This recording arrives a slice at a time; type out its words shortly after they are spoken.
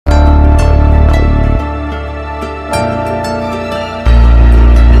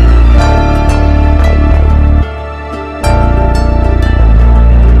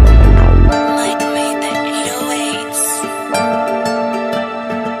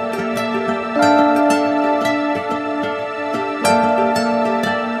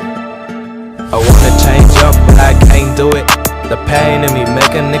pain in me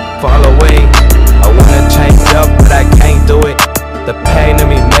make a nigga fall away. I wanna change up, but I can't do it. The pain in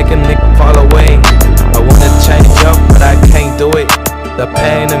me make a nigga fall away. I wanna change up, but I can't do it. The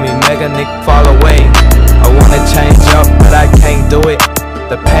pain in me make a nigga fall away. I wanna change up, but I can't do it.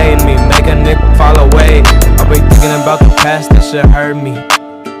 The pain in me make a nigga fall away. I been thinking about the past, that shit hurt me.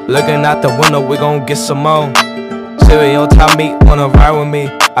 Looking out the window, we gon' get some more. Shit on top me, wanna ride with me.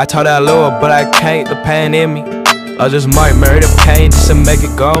 I told that lure, but I can't, the pain in me. I just might marry the pain just to make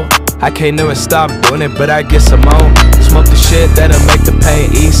it go. I can't never stop doing it, but I get some more. Smoke the shit that'll make the pain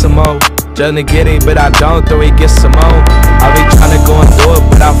eat some more. Just to get it, but I don't, though it gets some more. I be tryna go and do it,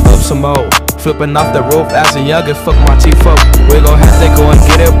 but I flip some more. Flipping off the roof as a youngin', fuck my teeth up. We gon' have to go and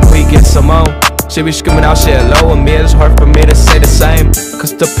get it, but we get some more. She be screaming out shit low with me, it's hard for me to say the same.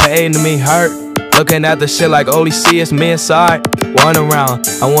 Cause the pain to me hurt. Looking at the shit like only see it's me inside. One around,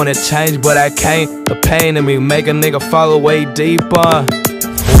 I wanna change but I can't. The pain in me make a nigga fall away deeper.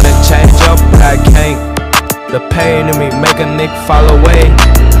 Wanna change up but I can't. The pain in me make a nigga fall away.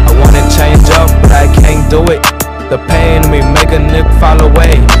 I wanna change up but I can't do it. The pain in me make a nigga fall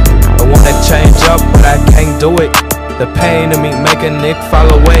away. I wanna change up but I can't do it. The pain in me make a nigga fall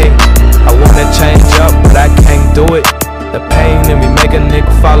away. I wanna change up but I can't do it. The pain in me make a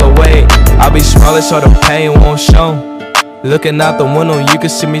nigga fall away. I be smiling so the pain won't show. Looking out the window, you can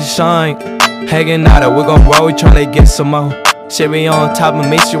see me shine. Hanging out, we gon' roll, we tryna get some more. Shit be on top of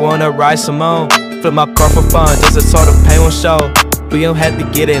me, she wanna ride some more. Flip my car for fun, just so the pain won't show. We don't have to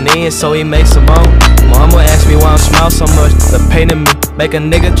get it in, so he makes some more. Mama asked me why I smile so much. The pain in me make a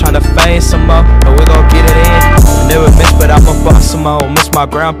nigga tryna feign some more. But we gon' get it in. I never miss, but I'ma boss some more. Miss my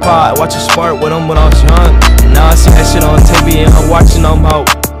grandpa, I watch a sport with him when I was young. Now I see that shit on TV and I'm watching them hoe.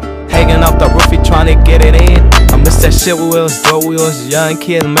 Hanging off the roof, he tryna get it in. I miss that shit we was doing, we was young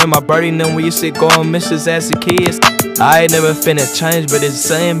kids. Man, my birdie and them, we used to go on missions as a kids. I ain't never finna change, but it's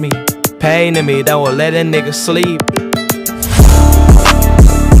in me. Pain in me that will let a nigga sleep.